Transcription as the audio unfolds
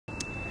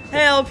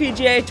Hey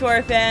LPGA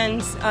Tour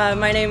fans,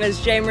 my name is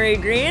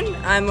Jaye Green.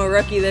 I'm a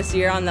rookie this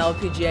year on the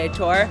LPGA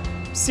Tour.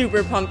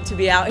 Super pumped to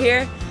be out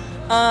here.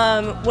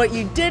 What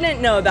you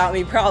didn't know about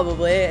me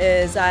probably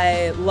is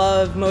I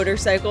love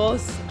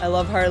motorcycles. I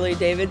love Harley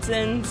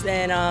Davidsons,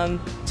 and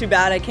too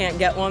bad I can't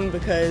get one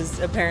because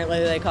apparently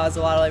they cause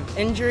a lot of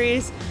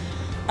injuries,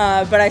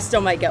 but I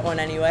still might get one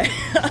anyway.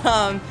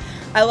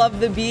 I love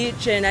the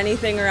beach and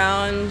anything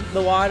around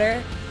the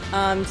water.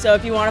 So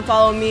if you want to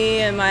follow me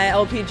and my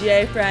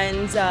LPGA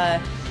friends,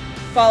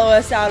 follow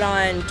us out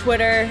on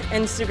Twitter,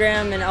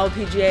 Instagram, and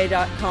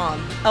lpga.com.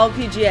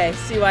 LPGA,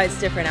 see why it's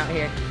different out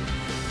here.